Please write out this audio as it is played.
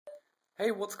Hey,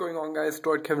 what's going on guys,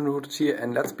 droidkevinrooted here,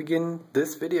 and let's begin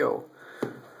this video.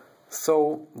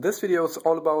 So this video is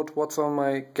all about what's on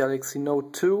my Galaxy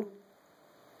Note 2.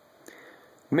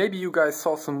 Maybe you guys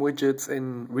saw some widgets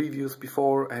in reviews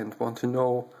before and want to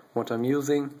know what I'm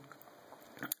using.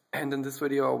 And in this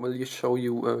video I will show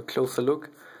you a closer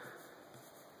look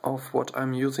of what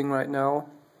I'm using right now.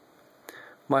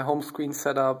 My home screen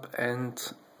setup and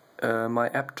my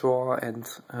app drawer and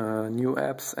new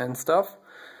apps and stuff.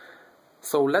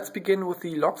 So let's begin with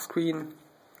the lock screen.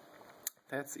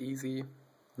 That's easy.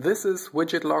 This is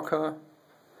Widget Locker.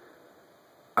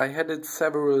 I had it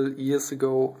several years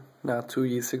ago, 2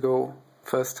 years ago,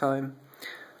 first time.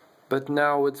 But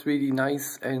now it's really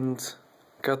nice and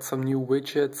got some new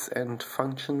widgets and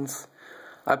functions.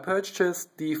 I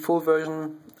purchased the full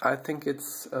version. I think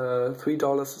it's $3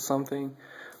 or something,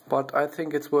 but I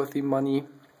think it's worth the money.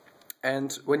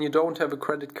 And when you don't have a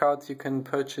credit card, you can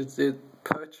purchase it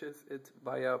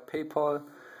via PayPal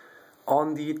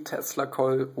on the Tesla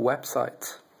Coil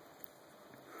website.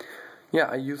 Yeah,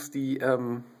 I use the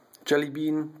Jelly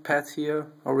Bean pad here,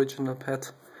 original pad,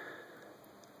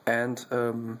 and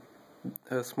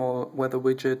a small weather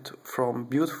widget from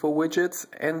Beautiful Widgets,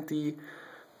 and the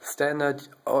standard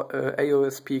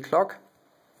AOSP clock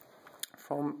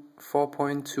from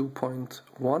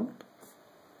 4.2.1.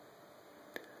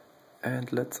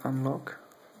 And let's unlock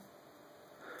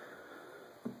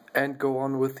and go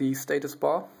on with the status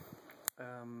bar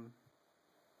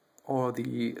or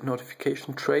the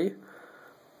notification tray.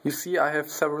 You see I have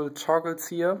several toggles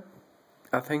here.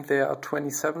 I think there are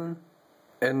 27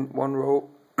 in one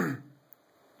row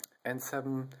and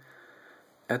 7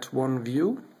 at one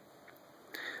view.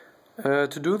 To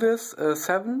do this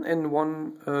 7 in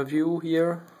one view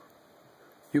here,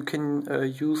 you can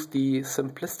use the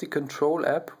Simplistic Control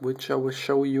app, which I will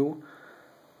show you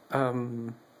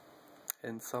in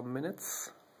some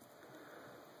minutes.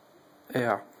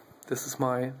 Yeah, this is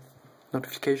my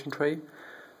notification tray,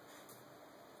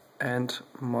 and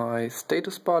my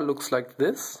status bar looks like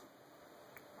this.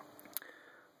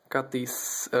 Got the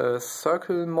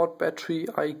circle mod battery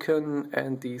icon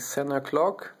and the center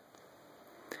clock,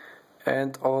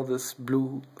 and all this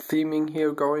blue theming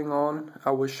here going on. I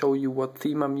will show you what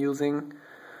theme I'm using.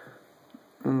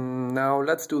 Now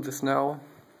let's do this now.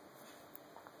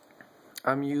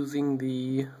 I'm using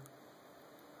the,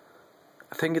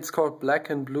 I think it's called Black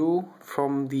and Blue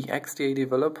from the XDA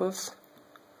developers,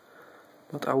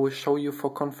 but I will show you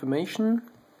for confirmation.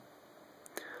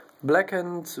 Black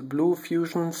and Blue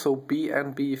Fusion, so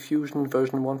B&B Fusion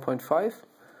version 1.5.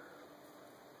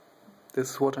 This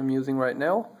is what I'm using right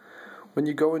now. When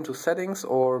you go into settings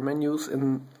or menus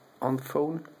on the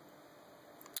phone,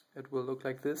 it will look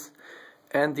like this.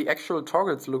 And the actual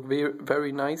toggles look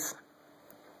very nice,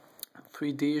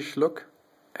 3D-ish look,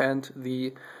 and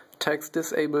the text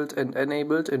disabled and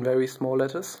enabled in very small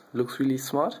letters looks really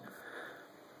smart.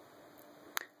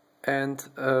 And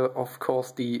of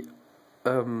course the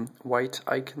white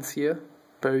icons here,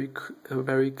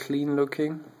 very clean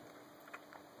looking.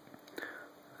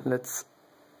 Let's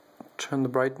turn the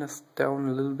brightness down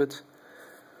a little bit.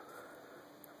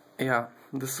 Yeah,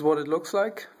 this is what it looks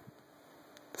like.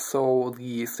 So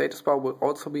the status bar will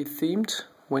also be themed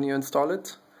when you install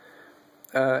it.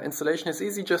 Installation is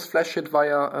easy, just flash it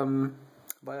via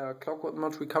Clockwork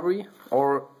Mod Recovery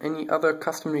or any other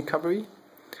custom recovery.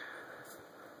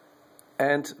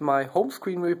 And my home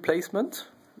screen replacement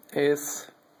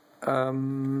is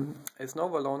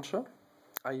Nova Launcher.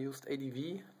 I used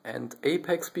ADV and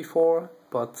Apex before,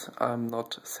 but I'm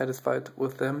not satisfied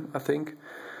with them, I think.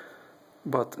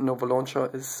 But Nova Launcher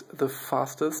is the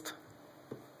fastest.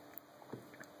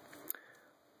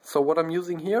 So what I'm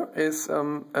using here is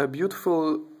a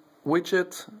beautiful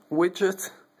widget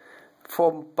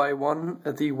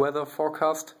 4x1, the weather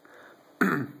forecast.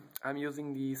 I'm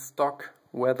using the stock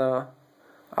weather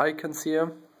icons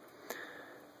here,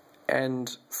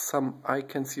 and some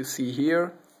icons you see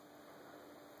here,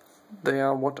 they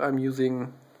are what I'm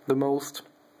using the most: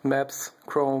 Maps,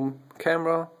 Chrome,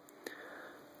 Camera,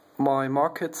 my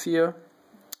markets here,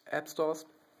 app stores,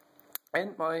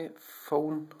 and my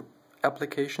phone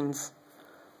applications,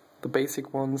 the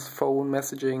basic ones: phone,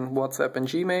 messaging, WhatsApp and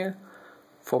Gmail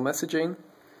for messaging.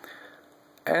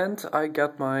 And I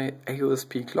got my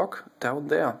AOSP clock down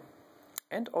there,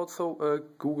 and also a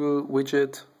Google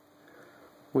widget,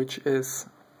 which is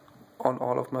on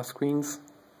all of my screens,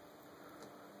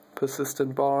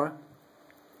 persistent bar.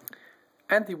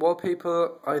 And the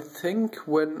wallpaper, I think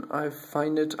when I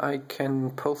find it I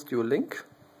can post you a link.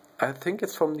 I think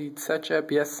it's from the Zedge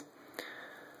app, yes.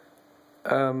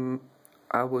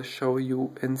 I will show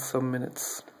you in some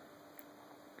minutes.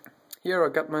 Here I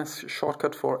got my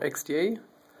shortcut for XDA.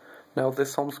 Now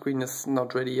this home screen is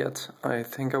not ready yet. I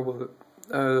think I will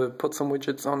put some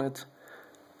widgets on it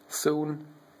soon,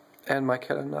 and my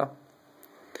calendar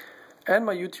and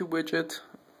my YouTube widget.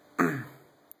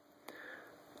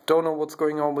 Don't know what's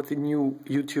going on with the new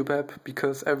YouTube app,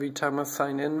 because every time I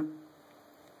sign in,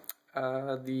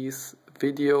 these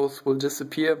videos will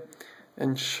disappear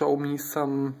and show me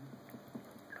some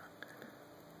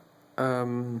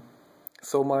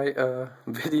so my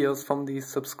videos from these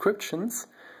subscriptions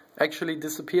actually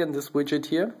disappear in this widget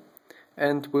here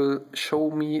and will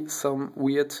show me some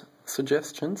weird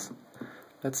suggestions.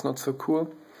 That's not so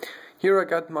cool. Here I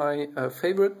got my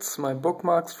favorites, my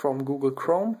bookmarks from Google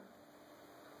Chrome,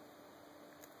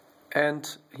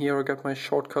 and here I got my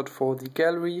shortcut for the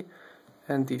gallery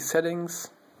and the settings.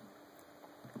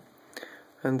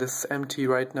 And this is empty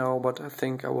right now, but I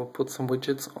think I will put some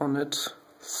widgets on it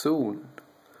soon.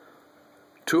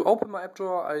 To open my app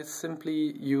drawer, I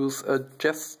simply use a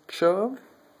gesture,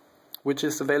 which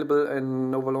is available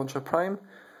in Nova Launcher Prime,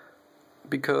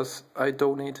 because I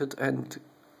donated and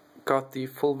got the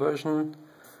full version.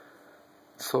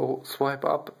 So swipe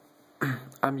up,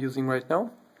 I'm using right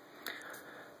now.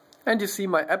 And you see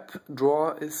my app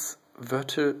drawer is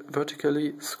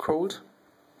vertically scrolled.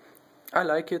 I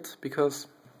like it because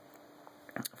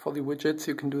for the widgets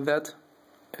you can do that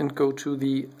and go to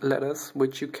the letters,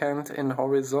 which you can't in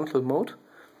horizontal mode.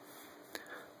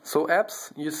 So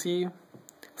apps, you see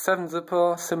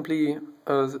 7-zipper simply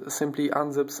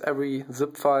unzips every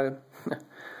zip file.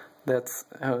 That's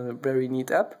a very neat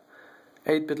app.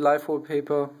 8-bit live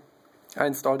wallpaper, I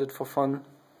installed it for fun.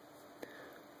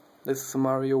 This is a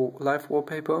Mario live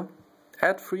wallpaper.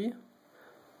 Ad free,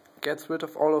 gets rid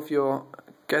of all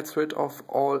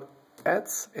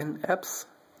ads in apps,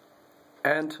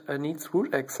 and needs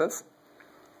root access,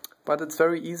 but it's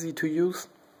very easy to use.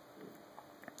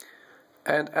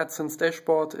 And AdSense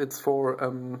dashboard, it's for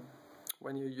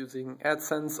when you're using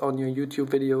AdSense on your YouTube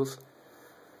videos.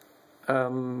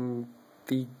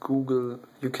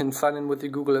 You can sign in with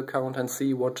your Google account and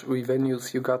see what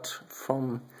revenues you got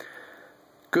from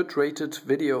good rated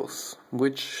videos,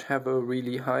 which have a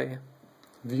really high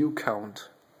view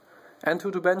count. And to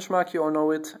benchmark, you all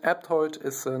know it, Aptoid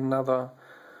is another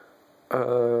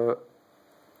a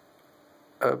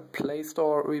Play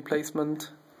Store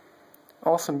replacement.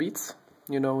 Awesome Beats,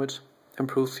 you know it,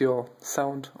 improves your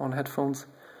sound on headphones.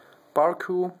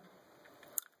 Barku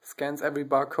scans every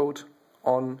barcode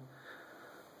on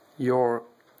your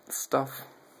stuff,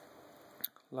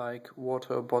 like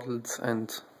water bottles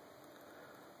and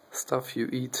stuff you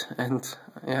eat, and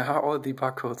yeah, all the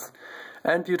barcodes.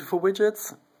 And beautiful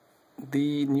widgets,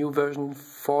 the new version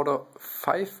for the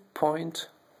 5 point,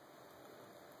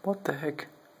 what the heck,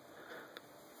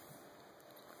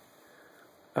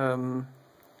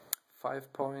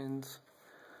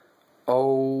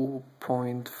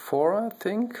 5.0.4 I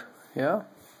think, yeah,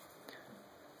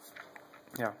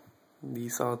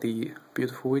 these are the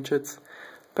beautiful widgets.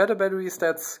 Better battery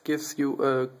stats gives you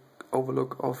a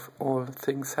overlook of all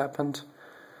things happened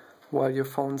while your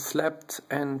phone slept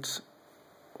and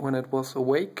when it was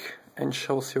awake, and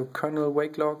shows your kernel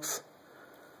wake logs,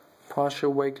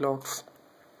 partial wake logs,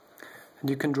 and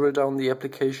you can drill down the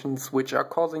applications which are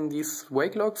causing these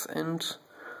wake logs and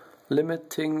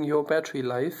limiting your battery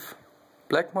life.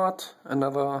 Blackmart,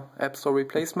 another App Store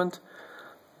replacement.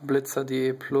 Blitzer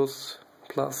DE Plus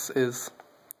is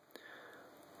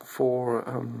for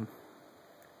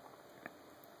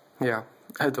yeah,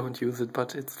 I don't use it,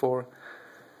 but it's for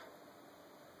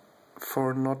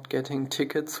not getting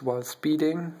tickets while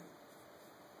speeding.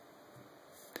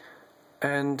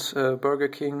 And Burger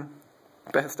King,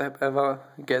 best app ever,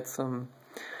 get some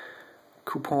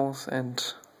coupons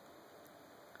and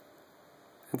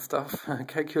stuff.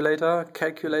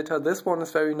 Calculator, this one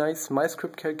is very nice,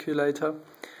 MyScript calculator,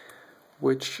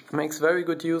 which makes very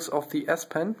good use of the S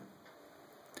Pen.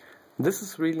 This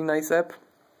is really nice app.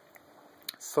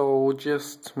 So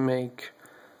just make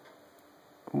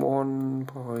 1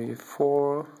 by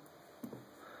 4,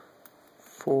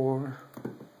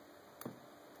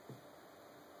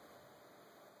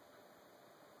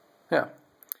 yeah,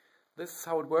 this is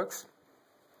how it works.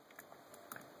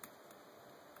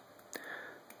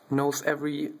 Knows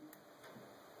every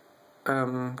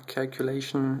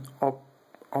calculation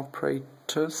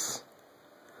operators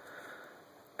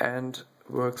and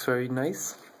works very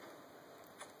nice.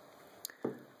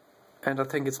 And I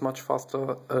think it's much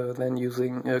faster than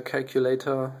using a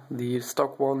calculator, the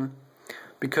stock one,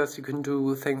 because you can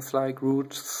do things like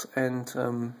roots and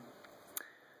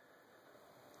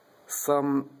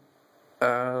some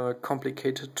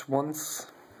complicated ones.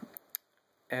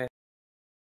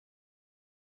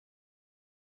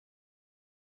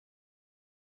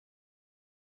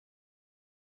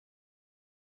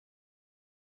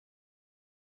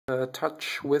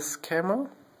 touch with camera,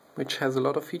 which has a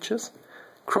lot of features.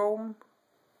 Chrome,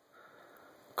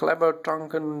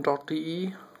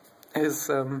 cleverduncan.de is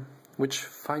which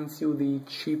finds you the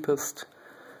cheapest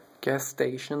gas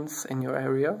stations in your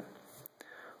area.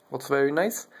 Also very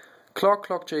nice.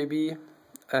 Clock.jb,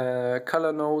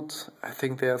 color node, I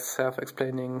think they are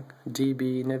self-explaining.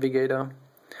 DB navigator.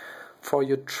 For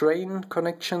your train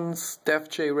connections,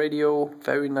 DevJ radio,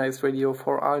 very nice radio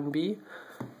for R&B.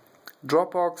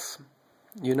 Dropbox,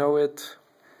 you know it.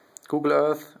 Google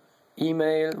Earth,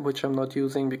 email, which I'm not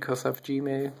using because I have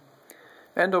Gmail.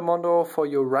 Endomondo for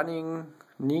your running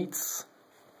needs.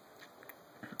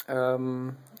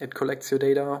 It collects your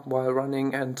data while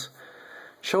running and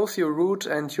shows your route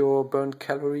and your burned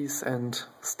calories and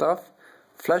stuff.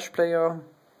 Flash player,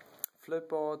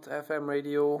 Flipboard, FM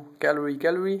radio,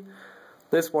 gallery.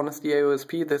 This one is the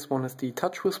AOSP, this one is the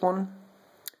TouchWiz one.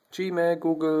 Gmail,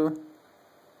 Google,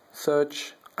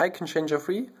 search, icon changer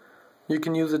free. You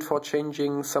can use it for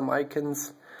changing some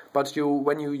icons, but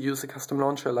when you use a custom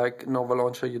launcher like Nova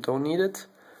Launcher, you don't need it.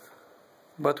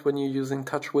 But when you're using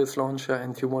TouchWiz Launcher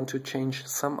and you want to change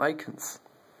some icons.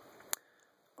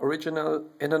 Original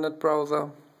internet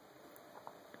browser,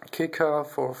 Kicker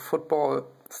for football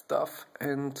stuff,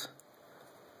 and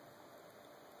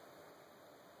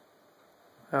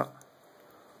yeah,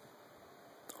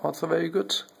 also very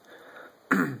good.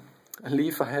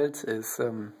 Lieferheld is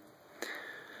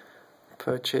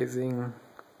purchasing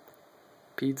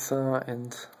pizza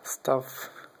and stuff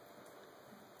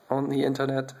on the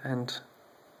internet and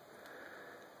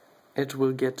it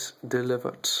will get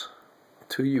delivered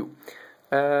to you.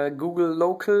 Google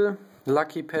Local,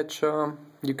 Lucky Patcher,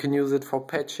 you can use it for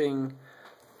patching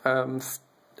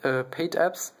paid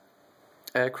apps,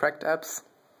 cracked apps.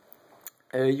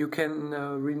 You can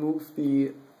remove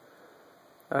the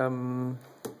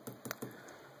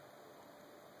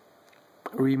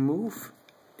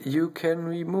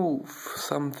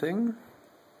something.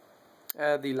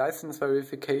 The license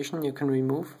verification you can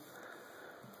remove.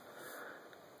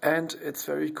 And it's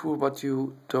very cool, but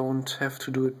you don't have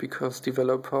to do it because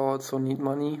developers also need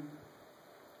money.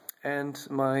 And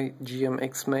my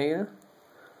GMX Mail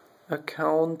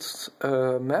account,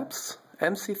 maps,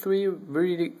 MC3,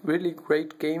 really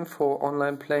great game for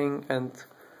online playing and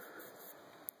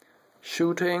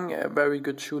shooting, a very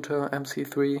good shooter,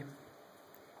 MC3.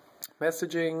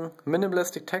 Messaging,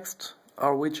 minimalistic text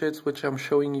are widgets which I'm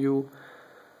showing you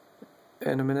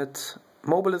in a minute.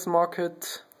 Mobilist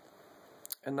Market,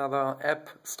 another app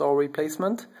store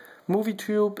replacement.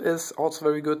 MovieTube is also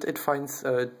very good. It finds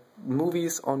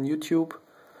movies on YouTube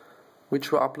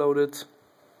which were uploaded.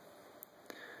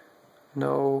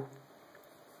 No.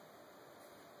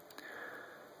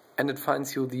 And it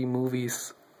finds you the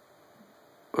movies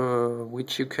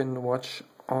which you can watch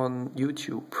on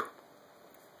YouTube.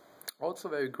 Also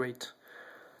very great.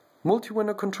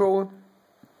 Multi-window control,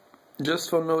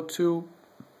 just for Note 2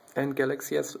 and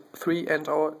Galaxy S3 and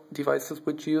our devices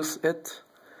which use it.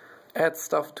 Add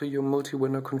stuff to your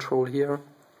multi-window control here.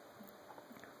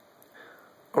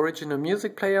 Original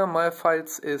music player, My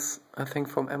Files is I think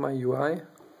from MIUI.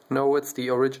 No, it's the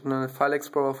original File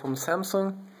Explorer from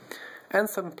Samsung.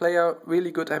 N7 player,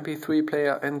 really good MP3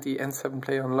 player, and the N7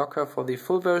 player unlocker for the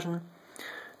full version.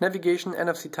 Navigation,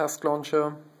 NFC task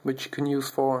launcher, which you can use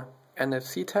for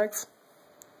NFC tags.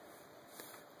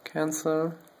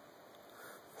 Cancel.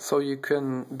 So you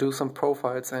can do some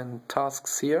profiles and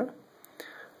tasks here.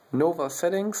 Nova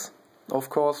settings, of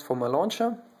course, for my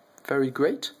launcher. Very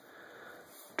great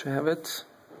to have it.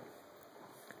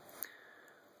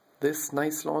 This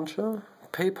nice launcher.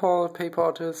 PayPal,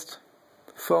 PaperArtist.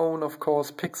 Phone, of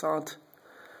course, PixArt.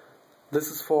 This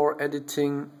is for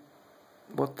editing.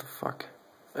 What the fuck?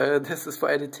 This is for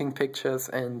editing pictures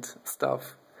and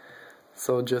stuff.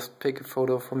 So just pick a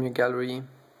photo from your gallery.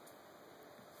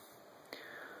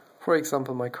 For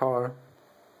example, my car,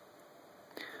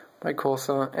 my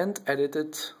Corsa, and edit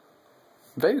it.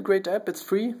 Very great app, it's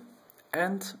free,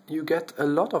 and you get a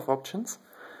lot of options.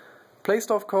 Play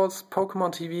Store, of course,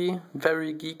 Pokemon TV,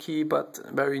 very geeky but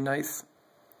very nice.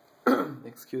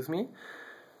 Excuse me.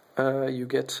 You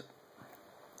get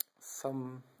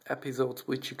some episodes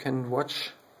which you can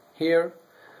watch here.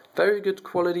 Very good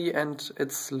quality, and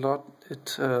it's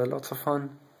lots of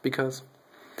fun because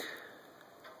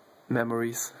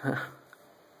memories.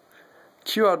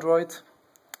 QR Droid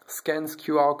scans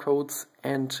QR codes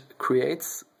and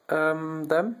creates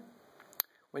them.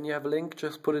 When you have a link,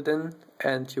 just put it in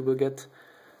and you will get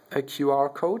a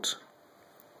QR code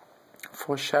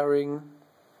for sharing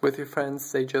with your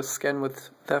friends. They just scan with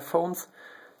their phones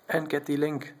and get the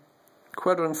link.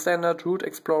 Quadrant Standard, Route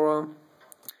Explorer,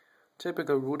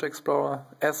 typical Root Explorer,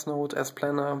 S-Note,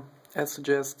 S-Planner,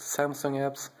 S-Suggest, Samsung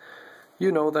apps,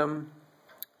 you know them.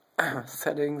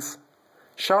 Settings.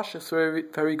 Shush is very,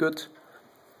 very good.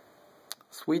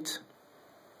 Sweet.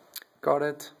 Got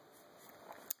it.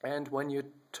 And when you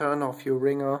turn off your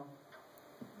ringer,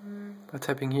 by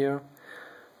tapping here,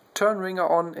 turn ringer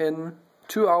on in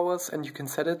 2 hours and you can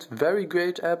set it. Very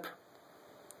great app.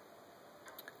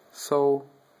 So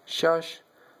shush,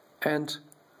 and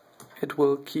it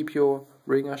will keep your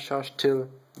ringer shush till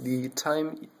the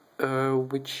time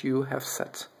which you have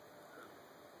set.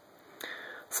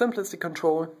 Simplicity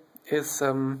control is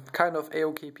kind of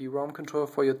AOKP ROM control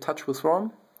for your touch with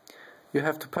ROM. You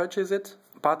have to purchase it,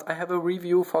 but I have a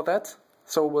review for that,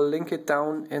 so we'll link it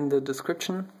down in the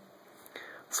description.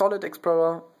 Solid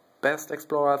Explorer, best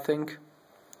Explorer I think.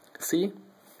 See,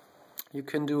 you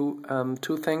can do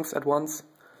 2 things at once.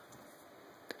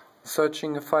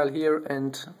 Searching a file here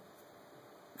and,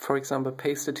 for example,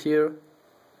 paste it here.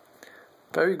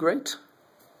 Very great,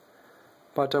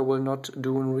 but I will not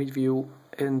do a review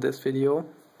in this video.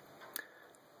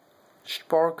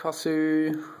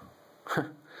 Sparkasse,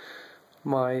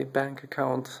 my bank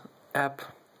account app.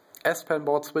 S-Pen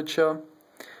board switcher.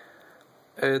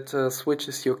 It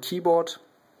switches your keyboard.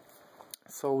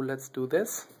 So let's do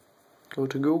this. Go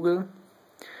to Google.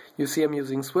 You see I'm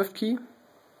using SwiftKey,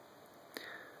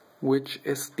 which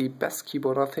is the best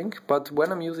keyboard I think. But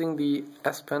when I'm using the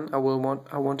S-Pen, I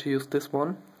want to use this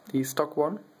one, the stock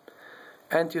one.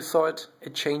 And you saw it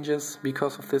changes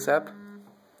because of this app.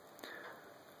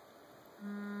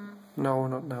 No,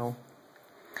 not now.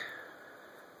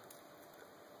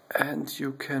 And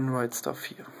you can write stuff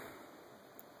here,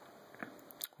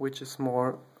 which is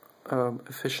more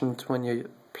efficient when you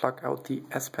plug out the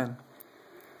S-Pen.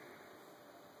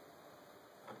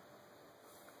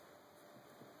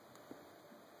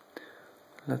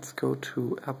 Let's go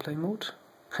to airplane mode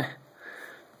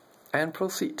and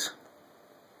proceed.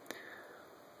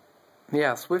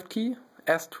 Yeah, SwiftKey,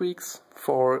 S-Tweaks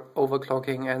for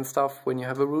overclocking and stuff when you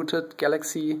have a rooted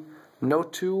Galaxy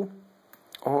Note 2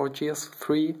 or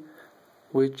GS3,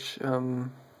 which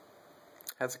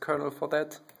has a kernel for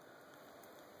that.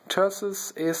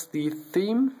 Tersus is the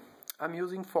theme I'm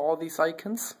using for all these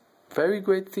icons. Very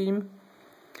great theme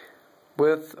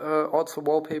with also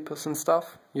wallpapers and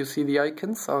stuff. You see the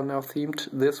icons are now themed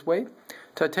this way.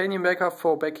 Titanium backup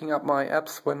for backing up my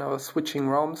apps when I was switching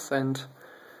ROMs,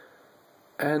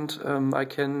 and I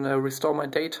can restore my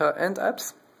data and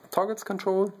apps. Toggles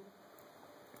control.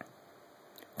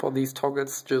 For these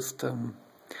toggles, just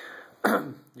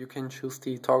you can choose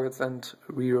the toggles and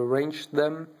rearrange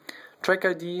them. Track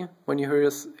ID, when you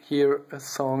hear a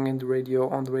song in the radio,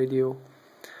 on the radio,